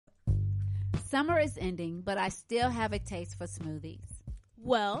Summer is ending, but I still have a taste for smoothies.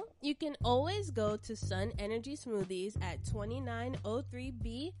 Well, you can always go to Sun Energy Smoothies at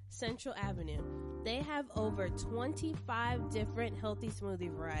 2903B Central Avenue. They have over 25 different healthy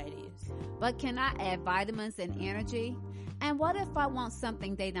smoothie varieties. But can I add vitamins and energy? And what if I want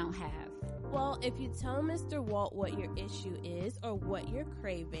something they don't have? Well, if you tell Mr. Walt what your issue is or what you're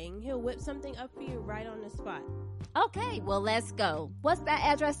craving, he'll whip something up for you right on the spot. Okay, well, let's go. What's that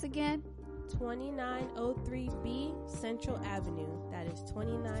address again? 2903B Central Avenue. That is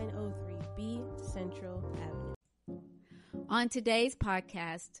 2903B Central Avenue. On today's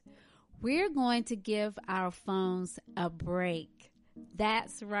podcast, we're going to give our phones a break.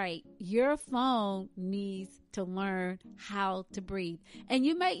 That's right. Your phone needs to learn how to breathe. And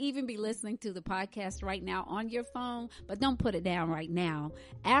you may even be listening to the podcast right now on your phone, but don't put it down right now.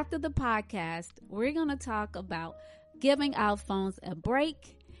 After the podcast, we're going to talk about giving our phones a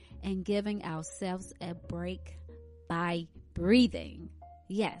break and giving ourselves a break by breathing.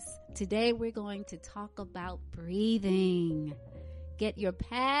 Yes, today we're going to talk about breathing. Get your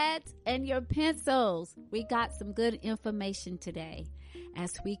pads and your pencils. We got some good information today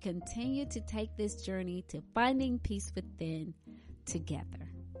as we continue to take this journey to finding peace within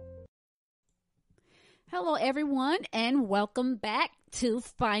together. Hello, everyone, and welcome back to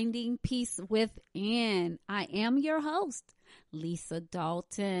Finding Peace Within. I am your host, Lisa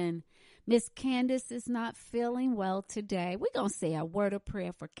Dalton. Miss Candace is not feeling well today. We're going to say a word of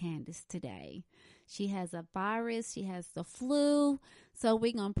prayer for Candace today. She has a virus. She has the flu. So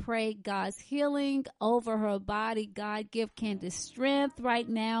we're going to pray God's healing over her body. God, give Candace strength right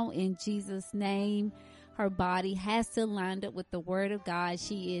now in Jesus' name. Her body has to line up with the word of God.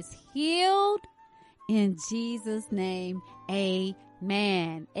 She is healed in Jesus' name.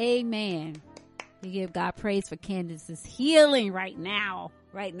 Amen. Amen. We give God praise for Candace's healing right now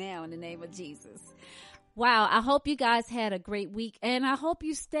in the name of Jesus. Wow, I hope you guys had a great week, and I hope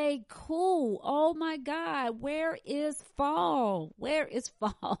you stay cool. Oh my God, where is fall? Where is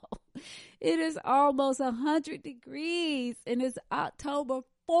fall? It is almost 100 degrees, and it's October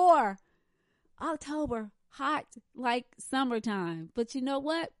 4. October, hot like summertime. But you know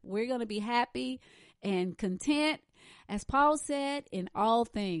what? We're going to be happy and content. As Paul said, in all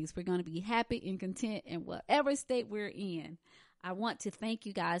things, we're going to be happy and content in whatever state we're in. I want to thank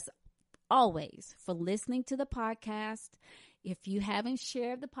you guys always for listening to the podcast. If you haven't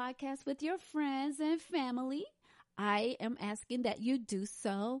shared the podcast with your friends and family, I am asking that you do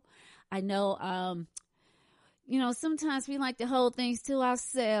so. I know, sometimes we like to hold things to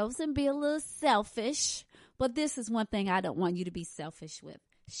ourselves and be a little selfish, but this is one thing I don't want you to be selfish with.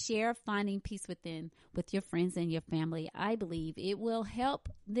 Share Finding Peace Within with your friends and your family. I believe it will help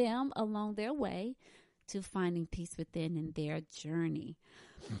them along their way to finding peace within in their journey.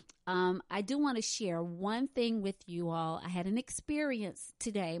 I do want to share one thing with you all. I had an experience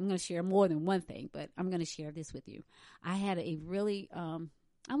today. I'm going to share more than one thing, but I'm going to share this with you. I had a really, I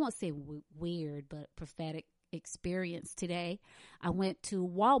won't say weird, but prophetic experience today. I went to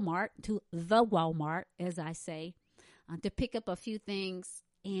the Walmart, as I say, to pick up a few things.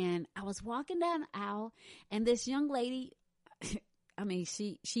 And I was walking down the aisle, and this young lady,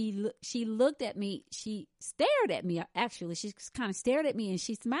 she looked at me. She stared at me, actually. She kind of stared at me, and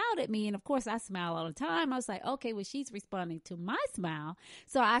she smiled at me. And, of course, I smile all the time. I was like, okay, well, she's responding to my smile.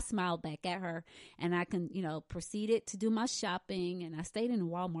 So I smiled back at her, and I proceeded to do my shopping. And I stayed in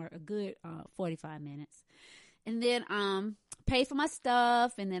Walmart a good 45 minutes. And then paid for my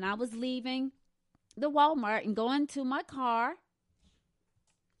stuff. And then I was leaving the Walmart and going to my car.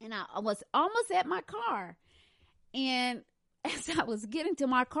 And I was almost at my car. And as I was getting to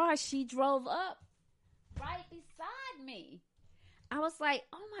my car, she drove up right beside me. I was like,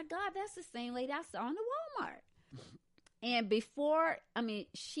 oh my God, that's the same lady I saw in the Walmart. And before,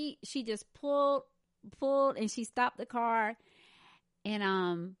 she just pulled and she stopped the car,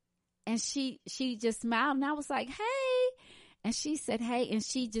 and she just smiled, and I was like, hey, and she said, hey, and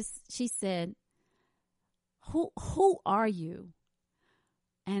she said, who are you?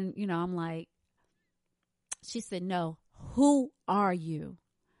 And, I'm like, she said, no, who are you?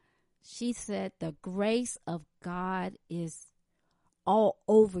 She said, the grace of God is all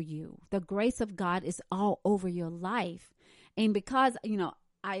over you. The grace of God is all over your life. And because,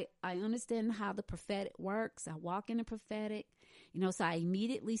 I understand how the prophetic works. I walk in the prophetic, so I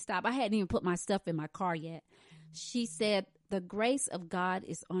immediately stopped. I hadn't even put my stuff in my car yet. She said, the grace of God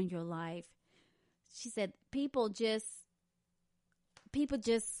is on your life. She said, people just,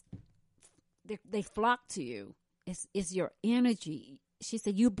 they flock to you. It's your energy. She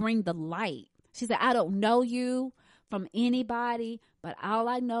said, you bring the light. She said, I don't know you from anybody, but all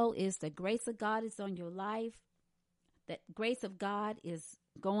I know is the grace of God is on your life. That grace of God is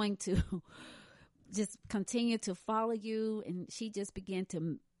going to just continue to follow you. And she just began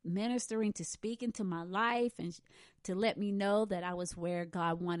to ministering, to speak into my life and to let me know that I was where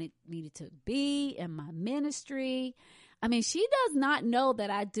God wanted me to be in my ministry. I mean, she does not know that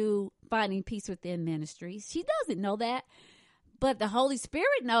I do Finding Peace Within ministries. She doesn't know that. But the Holy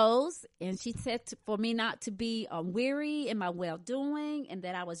Spirit knows, and she said for me not to be weary in my well-doing, and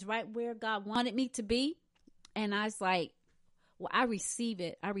that I was right where God wanted me to be. And I was like, well, I receive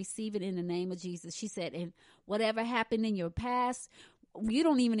it. I receive it in the name of Jesus. She said, and whatever happened in your past, you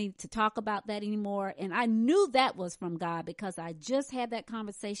don't even need to talk about that anymore. And I knew that was from God because I just had that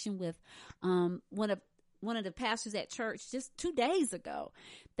conversation with one of the pastors at church just 2 days ago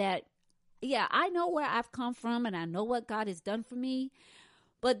that, yeah, I know where I've come from and I know what God has done for me,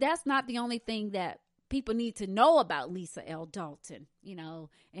 but that's not the only thing that people need to know about Lisa L. Dalton, you know.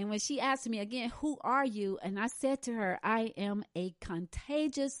 And when she asked me again, who are you? And I said to her, I am a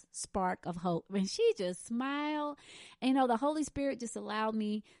contagious spark of hope. And she just smiled. And, you know, the Holy Spirit just allowed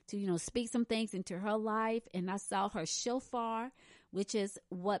me to, you know, speak some things into her life. And I saw her shofar, which is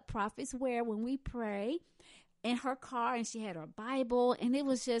what prophets wear when we pray, in her car. And she had her Bible. And it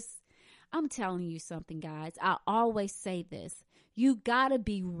was just, I'm telling you something, guys. I always say this. You got to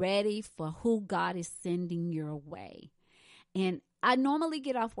be ready for who God is sending your way. And I normally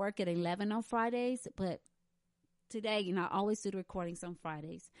get off work at 11 on Fridays, but today, you know, I always do the recordings on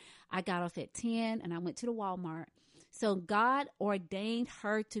Fridays. I got off at 10 and I went to the Walmart. So God ordained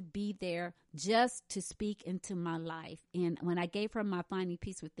her to be there just to speak into my life. And when I gave her my Finding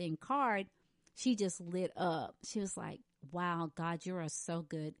Peace Within card, she just lit up. She was like, wow, God, you are so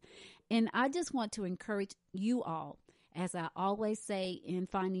good. And I just want to encourage you all, as I always say in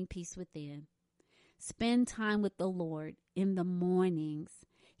Finding Peace Within, spend time with the Lord in the mornings.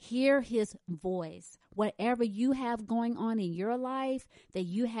 Hear his voice. Whatever you have going on in your life that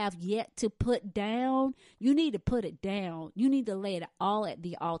you have yet to put down, you need to put it down. You need to lay it all at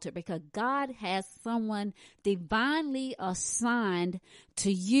the altar because God has someone divinely assigned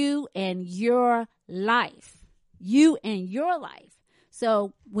to you and your life. You and your life.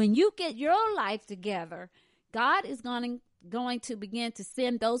 So when you get your life together, God is going to begin to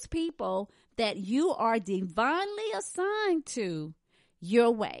send those people that you are divinely assigned to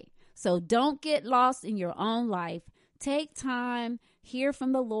your way. So don't get lost in your own life. Take time, hear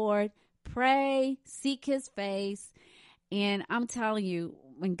from the Lord, pray, seek his face. And I'm telling you,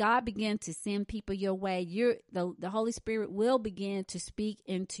 when God begins to send people your way, the Holy Spirit will begin to speak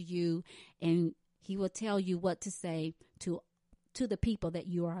into you, and he will tell you what to say to the people that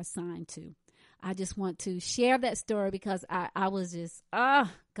you are assigned to. I just want to share that story because I was just, God,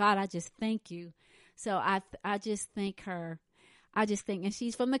 I just thank you. So I just thank her. I just think, and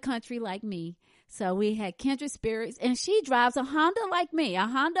she's from the country like me. So we had kindred spirits, and she drives a Honda like me, a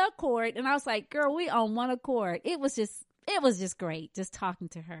Honda Accord. And I was like, girl, we on one accord. It was just great just talking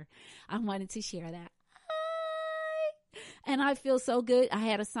to her. I wanted to share that. Hi. And I feel so good. I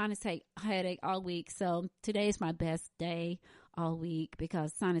had a sinus headache all week. So today is my best day all week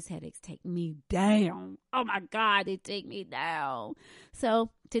because sinus headaches take me down. Oh my God, they take me down. So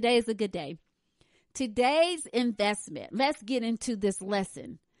today is a good day. Today's investment. Let's get into this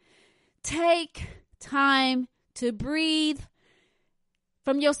lesson. Take time to breathe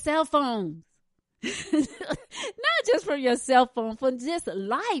from your cell phone. Not just from your cell phone, from just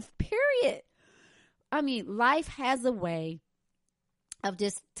life, period. I mean, life has a way of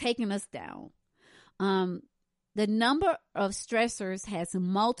just taking us down. The number of stressors has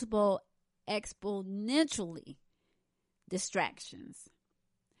multiple exponentially distractions.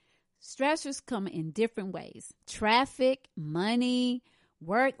 Stressors come in different ways. Traffic, money,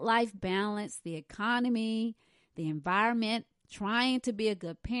 work-life balance, the economy, the environment, trying to be a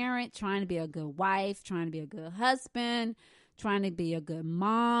good parent, trying to be a good wife, trying to be a good husband, trying to be a good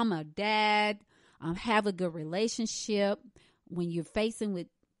mom or dad, have a good relationship. When you're facing with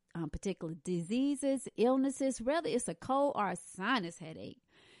particular diseases, illnesses, whether it's a cold or a sinus headache,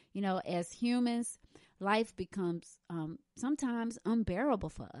 you know, as humans, life becomes sometimes unbearable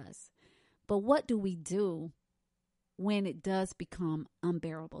for us. But what do we do when it does become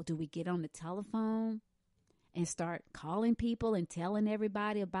unbearable? Do we get on the telephone and start calling people and telling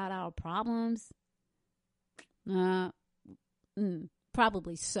everybody about our problems?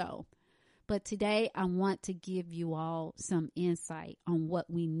 Probably so. But today I want to give you all some insight on what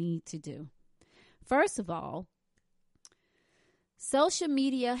we need to do. First of all, social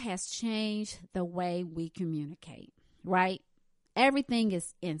media has changed the way we communicate, right? Everything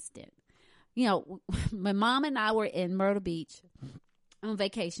is instant. you know, my mom and I were in Myrtle Beach on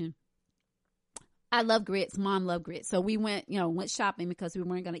vacation. I love grits. Mom loved grits. So we went shopping because we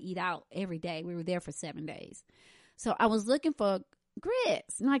weren't going to eat out every day. We were there for 7 days. So I was looking for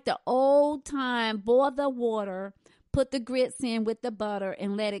grits, like the old time, boil the water, put the grits in with the butter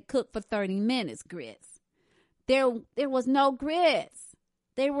and let it cook for 30 minutes grits. There was no grits.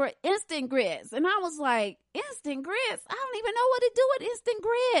 They were instant grits. And I was like, instant grits? I don't even know what to do with instant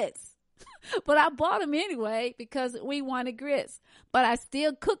grits. But I bought them anyway because we wanted grits. But I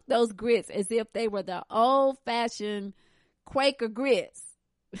still cooked those grits as if they were the old-fashioned Quaker grits.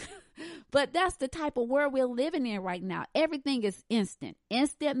 But that's the type of world we're living in right now. Everything is instant.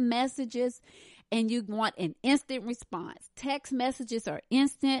 Instant messages, and you want an instant response. Text messages are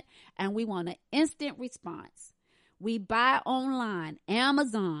instant, and we want an instant response. We buy online,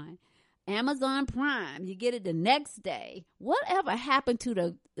 Amazon Prime, you get it the next day. Whatever happened to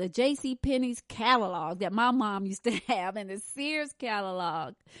the JCPenney's catalog that my mom used to have and the Sears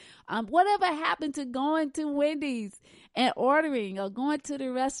catalog? Whatever happened to going to Wendy's and ordering or going to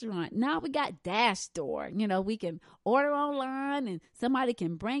the restaurant? Now we got Dash Store. You know, we can order online and somebody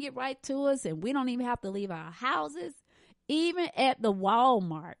can bring it right to us and we don't even have to leave our houses. Even at the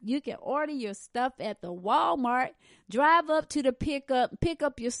Walmart, you can order your stuff at the Walmart, drive up to the pick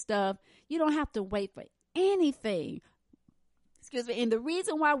up your stuff. You don't have to wait for anything. Excuse me. And the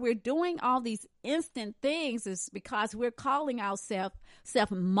reason why we're doing all these instant things is because we're calling ourselves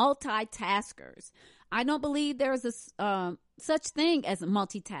multitaskers. I don't believe there's a such thing as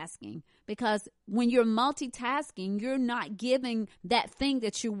multitasking, because when you're multitasking, you're not giving that thing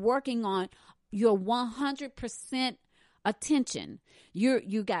that you're working on your 100% attention.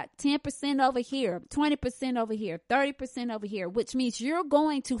 You got 10% over here, 20% over here, 30% over here, which means you're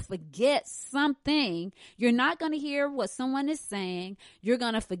going to forget something. You're not going to hear what someone is saying. You're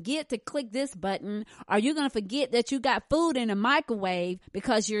going to forget to click this button, or you're going to forget that you got food in a microwave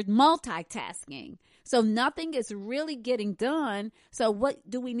because you're multitasking. So nothing is really getting done. So what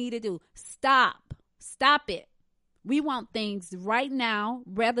do we need to do? Stop it. We want things right now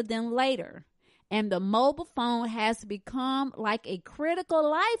rather than later. And the mobile phone has become like a critical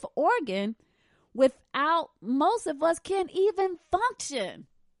life organ without most of us can't even function.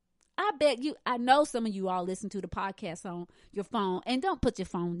 I know some of you all listen to the podcast on your phone, and don't put your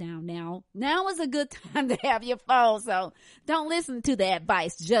phone down now. Now is a good time to have your phone, so don't listen to the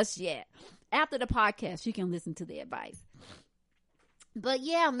advice just yet. After the podcast, you can listen to the advice. But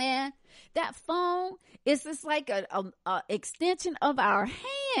yeah, man, that phone is just like a extension of our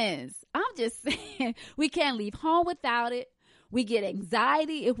hands. I'm just saying, we can't leave home without it. We get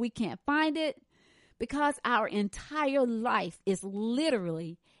anxiety if we can't find it, because our entire life is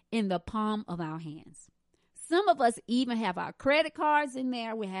literally in the palm of our hands. Some of us even have our credit cards in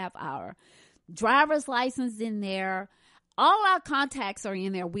there. We have our driver's license in there. All our contacts are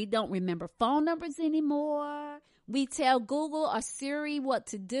in there. We don't remember phone numbers anymore. We tell Google or Siri what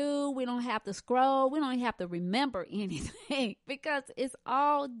to do. We don't have to scroll. We don't have to remember anything because it's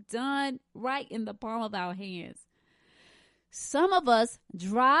all done right in the palm of our hands. Some of us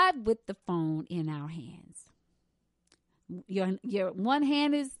drive with the phone in our hands. Your one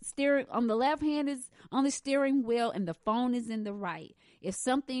hand is steering, on the left hand is on the steering wheel, and the phone is in the right. If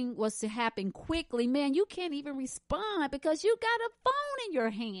something was to happen quickly, man, you can't even respond because you got a phone in your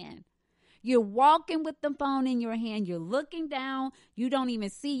hand. You're walking with the phone in your hand. You're looking down. You don't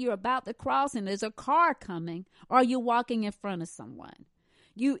even see you're about to cross and there's a car coming, or you're walking in front of someone.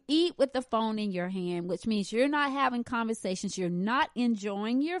 You eat with the phone in your hand, which means you're not having conversations. You're not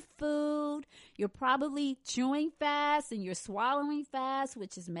enjoying your food. You're probably chewing fast and you're swallowing fast,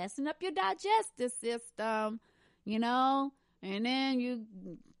 which is messing up your digestive system, you know, and then you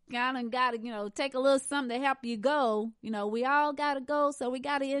gotta, take a little something to help you go. We all gotta go, so we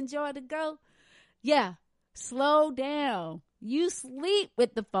gotta enjoy the go. Yeah, slow down. You sleep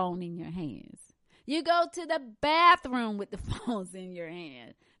with the phone in your hands. You go to the bathroom with the phones in your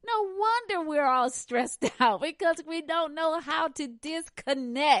hand. No wonder we're all stressed out, because we don't know how to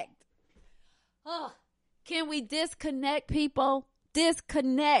disconnect. Oh, can we disconnect, people?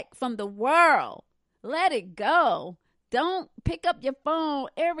 Disconnect from the world. Let it go. Don't pick up your phone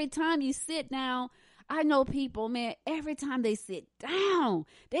every time you sit down. I know people, man, every time they sit down,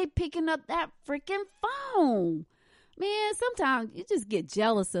 they picking up that freaking phone. Man, sometimes you just get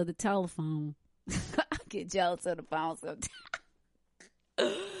jealous of the telephone. I get jealous of the phone sometimes.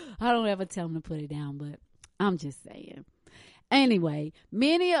 I don't ever tell them to put it down, but I'm just saying. Anyway,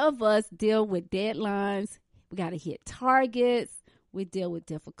 many of us deal with deadlines. We got to hit targets. We deal with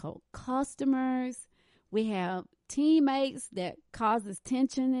difficult customers. We have teammates that causes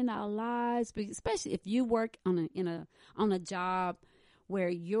tension in our lives, especially if you work on a job where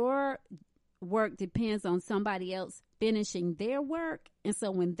your work depends on somebody else finishing their work. And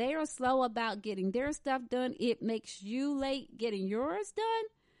so when they are slow about getting their stuff done, it makes you late getting yours done.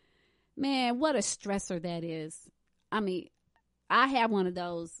 Man, what a stressor that is. I mean, I have one of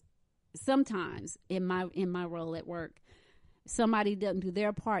those sometimes in my role at work. Somebody doesn't do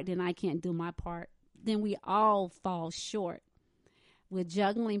their part, then I can't do my part. Then we all fall short. We're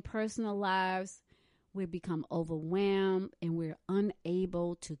juggling personal lives. We become overwhelmed and we're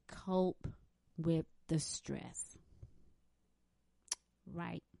unable to cope with the stress.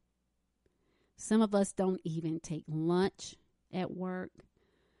 Right. Some of us don't even take lunch at work.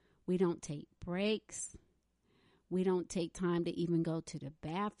 We don't take breaks. We don't take time to even go to the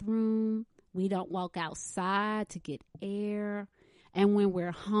bathroom. We don't walk outside to get air. And when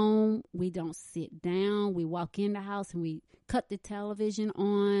we're home, we don't sit down. We walk in the house and we cut the television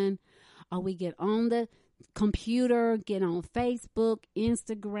on, or we get on the computer, get on Facebook,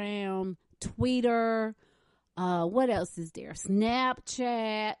 Instagram, Twitter. What else is there?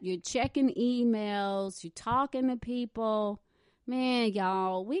 Snapchat. You're checking emails. You're talking to people. Man,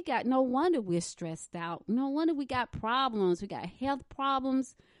 y'all, no wonder we're stressed out. No wonder we got problems. We got health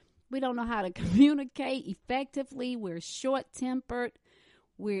problems. We don't know how to communicate effectively. We're short-tempered.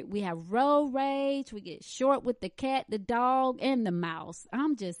 We have road rage. We get short with the cat, the dog, and the mouse.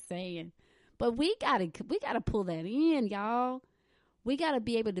 I'm just saying. But we gotta pull that in, y'all. We gotta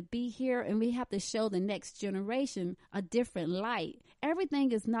be able to be here, and we have to show the next generation a different light.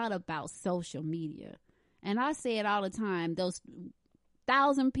 Everything is not about social media. And I say it all the time. Those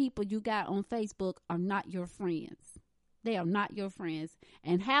 1,000 people you got on Facebook are not your friends. They are not your friends.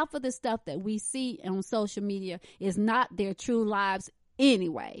 And half of the stuff that we see on social media is not their true lives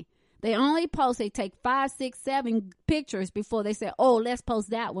anyway. They only post, they take 5, 6, 7 pictures before they say, oh, let's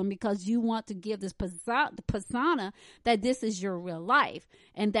post that one, because you want to give this persona that this is your real life.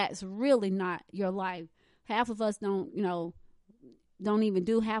 And that's really not your life. Half of us don't even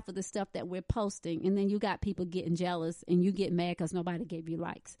do half of the stuff that we're posting. And then you got people getting jealous and you get mad because nobody gave you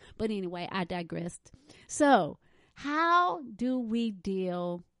likes. But anyway, I digressed. So how do we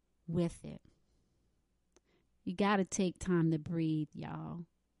deal with it? You got to take time to breathe, y'all.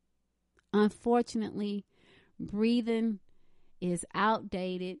 Unfortunately, breathing is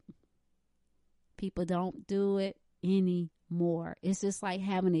outdated. People don't do it anymore. It's just like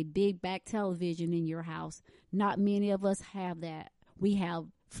having a big back television in your house. Not many of us have that. We have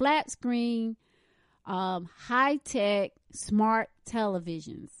flat screen, high-tech, smart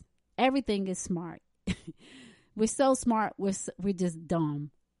televisions. Everything is smart. We're so smart, we're just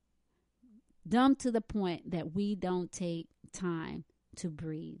dumb. Dumb to the point that we don't take time to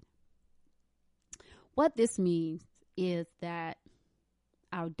breathe. What this means is that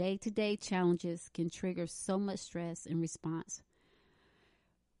our day-to-day challenges can trigger so much stress in response.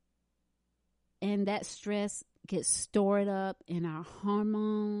 And that stress gets stored up in our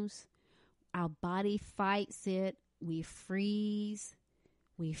hormones. Our body fights it. We freeze,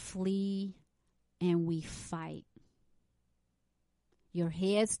 we flee, and we fight. Your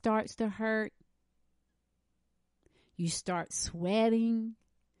head starts to hurt. You start sweating.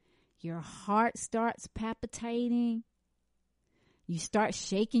 Your heart starts palpitating. You start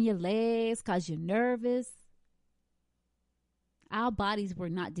shaking your legs because you're nervous. Our bodies were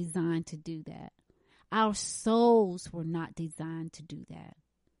not designed to do that. Our souls were not designed to do that.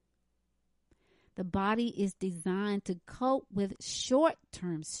 The body is designed to cope with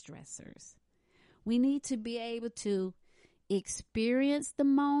short-term stressors. We need to be able to experience the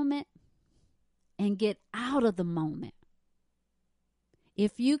moment and get out of the moment.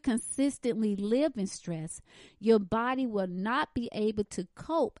 If you consistently live in stress, your body will not be able to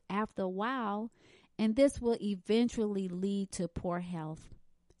cope after a while, and this will eventually lead to poor health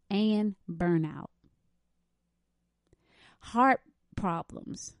and burnout. Heart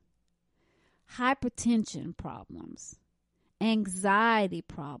problems, hypertension problems, anxiety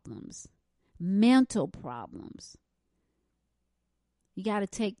problems, mental problems. You got to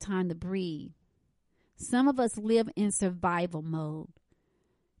take time to breathe. Some of us live in survival mode.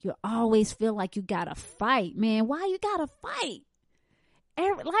 You always feel like you got to fight. Man, why you got to fight?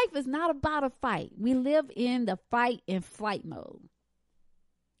 Life is not about a fight. We live in the fight and flight mode.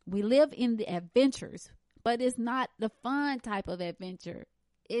 We live in the adventures, but it's not the fun type of adventure.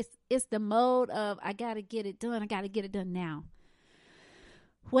 It's the mode of, I got to get it done. I got to get it done now.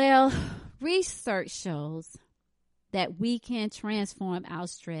 Well, research shows that we can transform our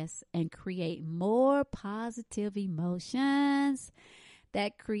stress and create more positive emotions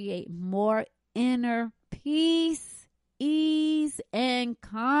that create more inner peace, ease, and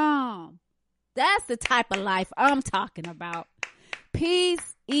calm. That's the type of life I'm talking about.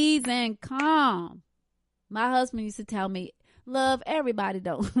 Peace, ease, and calm. My husband used to tell me, love, everybody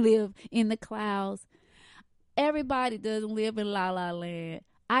don't live in the clouds. Everybody doesn't live in La La Land.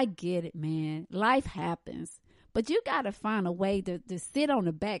 I get it, man. Life happens. But you got to find a way to sit on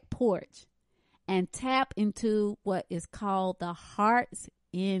the back porch and tap into what is called the heart's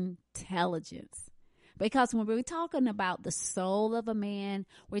intelligence. Because when we're talking about the soul of a man,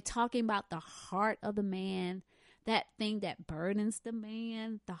 we're talking about the heart of the man, that thing that burdens the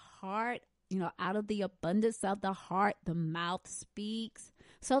man, the heart, out of the abundance of the heart, the mouth speaks.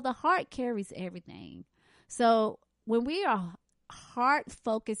 So the heart carries everything. So when we are heart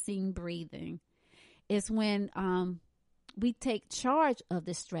focusing breathing, is when we take charge of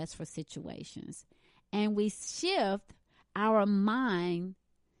the stressful situations and we shift our mind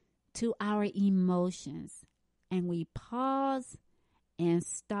to our emotions, and we pause and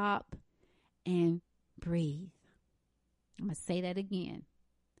stop and breathe. I'm going to say that again.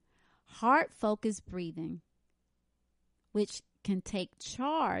 Heart-focused breathing, which can take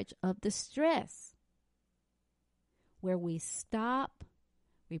charge of the stress, where we stop,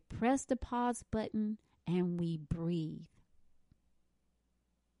 we press the pause button, and we breathe.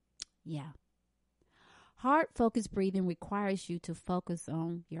 Yeah. Heart-focused breathing requires you to focus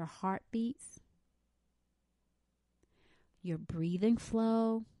on your heartbeats, your breathing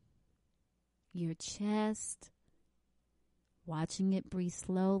flow, your chest, watching it breathe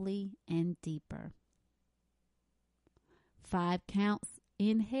slowly and deeper. 5 counts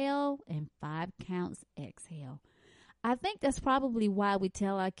inhale and 5 counts exhale. I think that's probably why we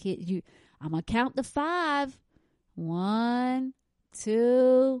tell our kids, I'm going to count to 5. 1,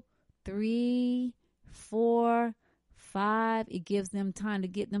 2, 3, 4, 5. It gives them time to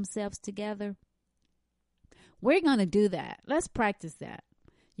get themselves together. We're going to do that. Let's practice that.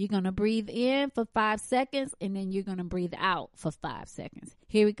 You're going to breathe in for 5 seconds, and then you're going to breathe out for 5 seconds.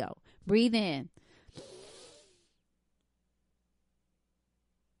 Here we go. Breathe in.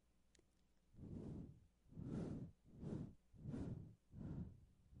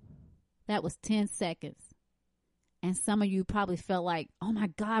 That was 10 seconds. And some of you probably felt like, oh my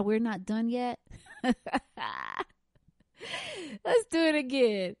God, we're not done yet. Let's do it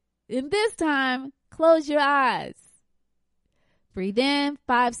again. And this time, close your eyes. Breathe in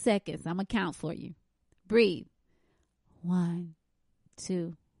 5 seconds. I'm going to count for you. Breathe. 1,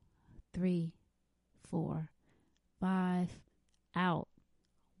 2, 3, 4, 5. Out.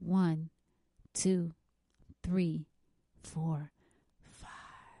 1, 2, 3, 4, 5.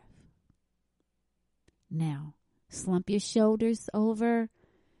 Now, slump your shoulders over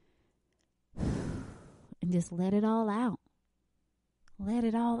and just let it all out. Let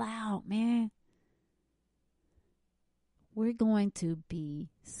it all out, man. We're going to be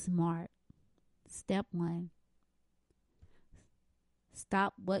smart. Step 1.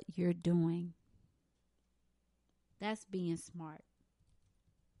 Stop what you're doing. That's being smart.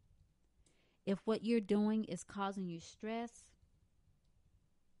 If what you're doing is causing you stress,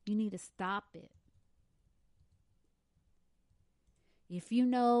 you need to stop it. If you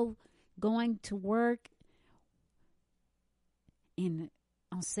know going to work on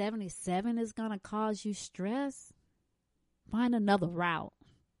 77 is going to cause you stress, find another route.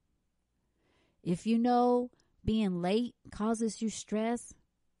 If you know being late causes you stress,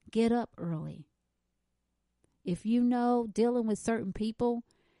 get up early. If you know dealing with certain people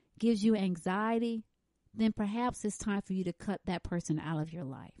gives you anxiety, then perhaps it's time for you to cut that person out of your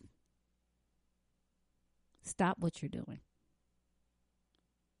life. Stop what you're doing.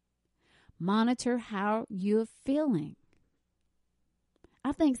 Monitor how you're feeling.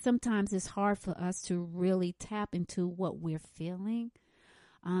 I think sometimes it's hard for us to really tap into what we're feeling.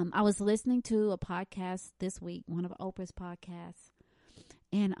 I was listening to a podcast this week, one of Oprah's podcasts,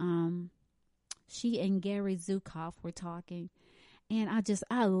 and she and Gary Zukav were talking. And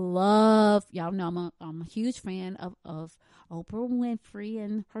I love, y'all know I'm a huge fan of Oprah Winfrey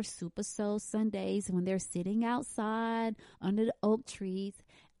and her Super Soul Sundays when they're sitting outside under the oak trees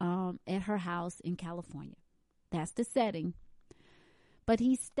at her house in California. That's the setting. But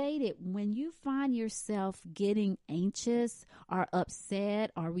he stated, when you find yourself getting anxious or upset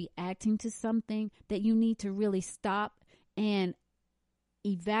or reacting to something, that you need to really stop and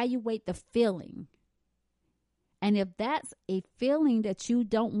evaluate the feeling. And if that's a feeling that you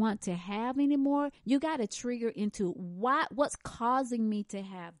don't want to have anymore, you got to trigger into what's causing me to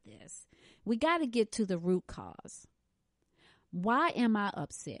have this. We got to get to the root cause. Why am I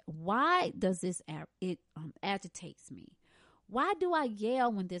upset? Why does this it agitates me? Why do I yell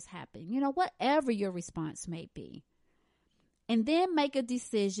when this happened? Whatever your response may be. And then make a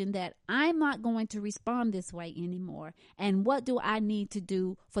decision that I'm not going to respond this way anymore. And what do I need to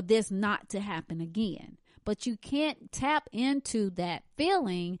do for this not to happen again? But you can't tap into that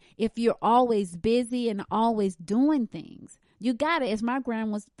feeling if you're always busy and always doing things. You got to, as my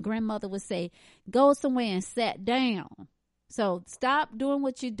grandmother would say, go somewhere and sit down. So stop doing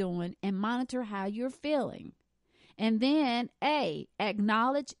what you're doing and monitor how you're feeling. And then,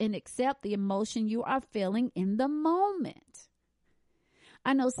 acknowledge and accept the emotion you are feeling in the moment.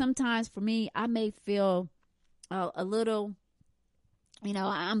 I know sometimes for me, I may feel a little,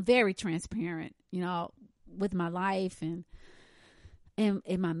 I'm very transparent, with my life and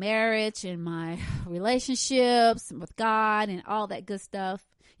in my marriage and my relationships with God and all that good stuff.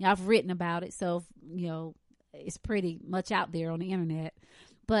 I've written about it. So, it's pretty much out there on the internet.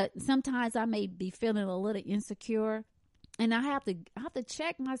 But sometimes I may be feeling a little insecure, and I have to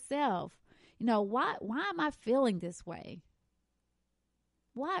check myself. Why am I feeling this way?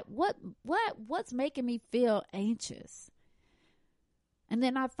 What's making me feel anxious? And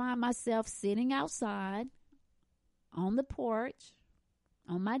then I find myself sitting outside on the porch,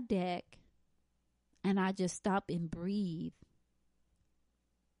 on my deck, and I just stop and breathe.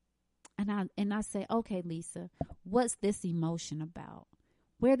 And I say, okay, Lisa, what's this emotion about?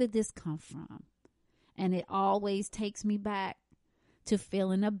 Where did this come from? And it always takes me back to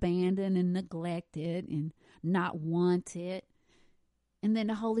feeling abandoned and neglected and not wanted. And then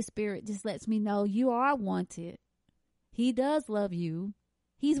the Holy Spirit just lets me know you are wanted. He does love you.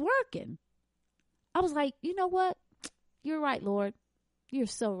 He's working. I was like, you know what? You're right, Lord. You're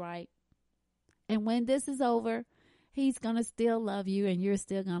so right. And when this is over, He's going to still love you and you're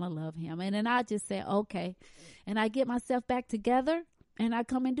still going to love Him. And then I just say, okay. And I get myself back together and I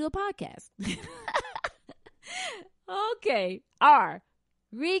come and do a podcast. Okay. R,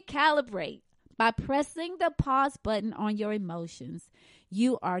 recalibrate. By pressing the pause button on your emotions,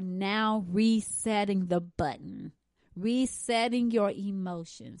 you are now resetting the button, resetting your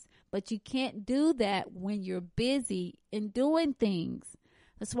emotions. But you can't do that when you're busy and doing things.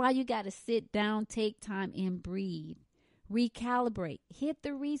 That's why you got to sit down, take time, and breathe. Recalibrate. Hit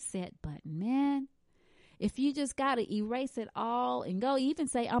the reset button, man. If you just got to erase it all and go even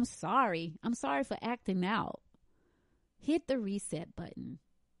say, I'm sorry. I'm sorry for acting out. Hit the reset button.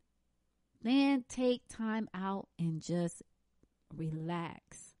 Then take time out and just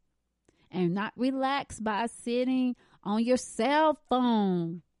relax. And not relax by sitting on your cell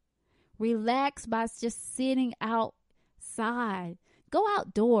phone. Relax by just sitting outside. Go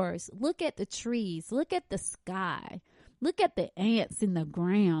outdoors. Look at the trees. Look at the sky. Look at the ants in the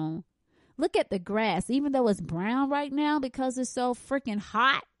ground. Look at the grass, even though it's brown right now because it's so freaking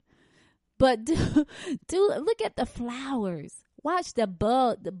hot. But look at the flowers. Watch the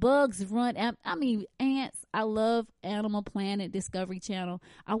bugs run. I mean, ants. I love Animal Planet, Discovery Channel.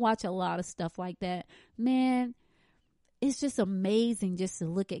 I watch a lot of stuff like that. Man, it's just amazing just to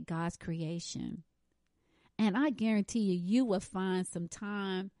look at God's creation. And I guarantee you will find some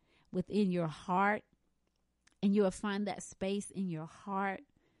time within your heart, and you will find that space in your heart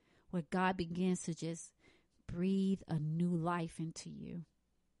where God begins to just breathe a new life into you.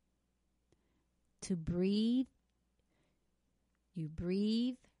 To breathe, you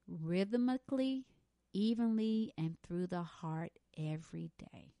breathe rhythmically, evenly, and through the heart every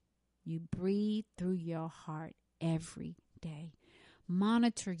day. You breathe through your heart every day.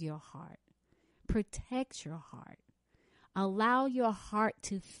 Monitor your heart. Protect your heart. Allow your heart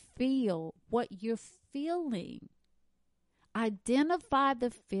to feel what you're feeling. Identify the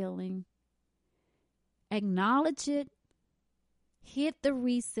feeling. Acknowledge it. Hit the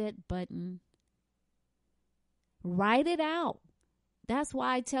reset button. Write it out. That's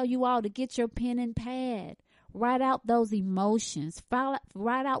why I tell you all to get your pen and pad. Write out those emotions.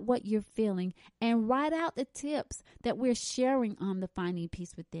 Write out what you're feeling. And write out the tips that we're sharing on the Finding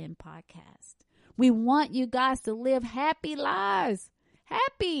Peace Within podcast. We want you guys to live happy lives.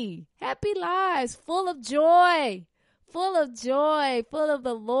 Happy lives. Full of joy. Full of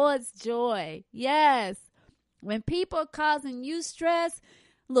the Lord's joy. Yes. When people are causing you stress,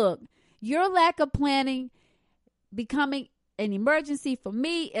 look, your lack of planning becoming an emergency for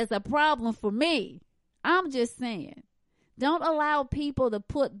me is a problem for me. I'm just saying. Don't allow people to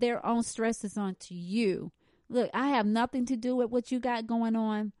put their own stresses onto you. Look, I have nothing to do with what you got going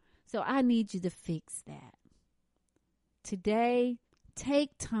on, so I need you to fix that. Today,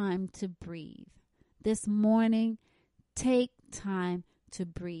 take time to breathe. This morning, take time to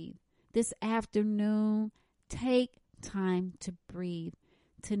breathe. This afternoon, take time to breathe.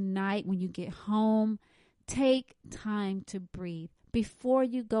 Tonight, when you get home, Take time to breathe. Before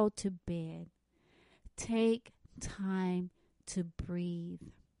you go to bed, take time to breathe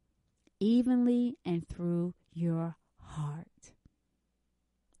evenly and through your heart.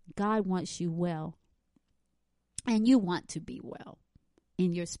 God wants you well, and you want to be well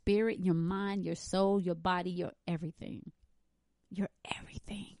in your spirit, your mind, your soul, your body, your everything. Your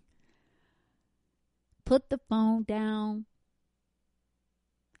everything. Put the phone down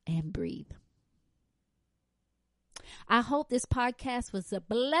and breathe. I hope this podcast was a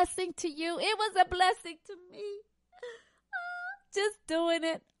blessing to you. It was a blessing to me. Just doing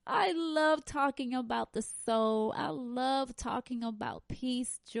it. I love talking about the soul. I love talking about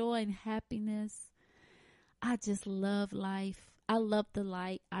peace, joy, and happiness. I just love life. I love the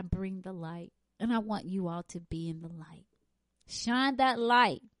light. I bring the light. And I want you all to be in the light. Shine that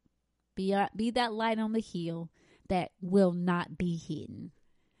light. Be that light on the hill that will not be hidden.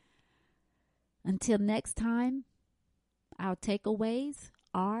 Until next time, our takeaways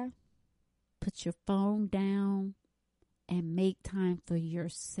are: put your phone down and make time for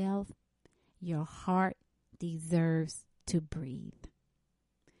yourself. Your heart deserves to breathe.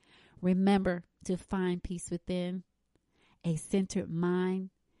 Remember to find peace within. A centered mind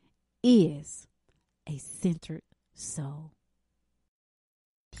is a centered soul.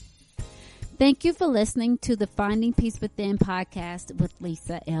 Thank you for listening to the Finding Peace Within podcast with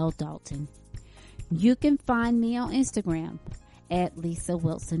Lisa L. Dalton. You can find me on Instagram at Lisa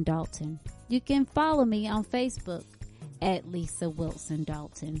Wilson Dalton. You can follow me on Facebook at Lisa Wilson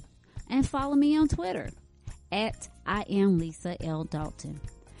Dalton. And follow me on Twitter at I am Lisa L. Dalton.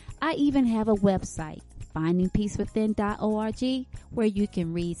 I even have a website, findingpeacewithin.org, where you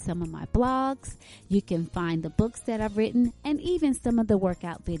can read some of my blogs, you can find the books that I've written, and even some of the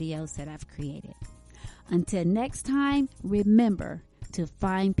workout videos that I've created. Until next time, remember to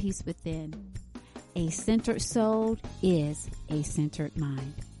find peace within. A centered soul is a centered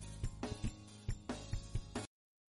mind.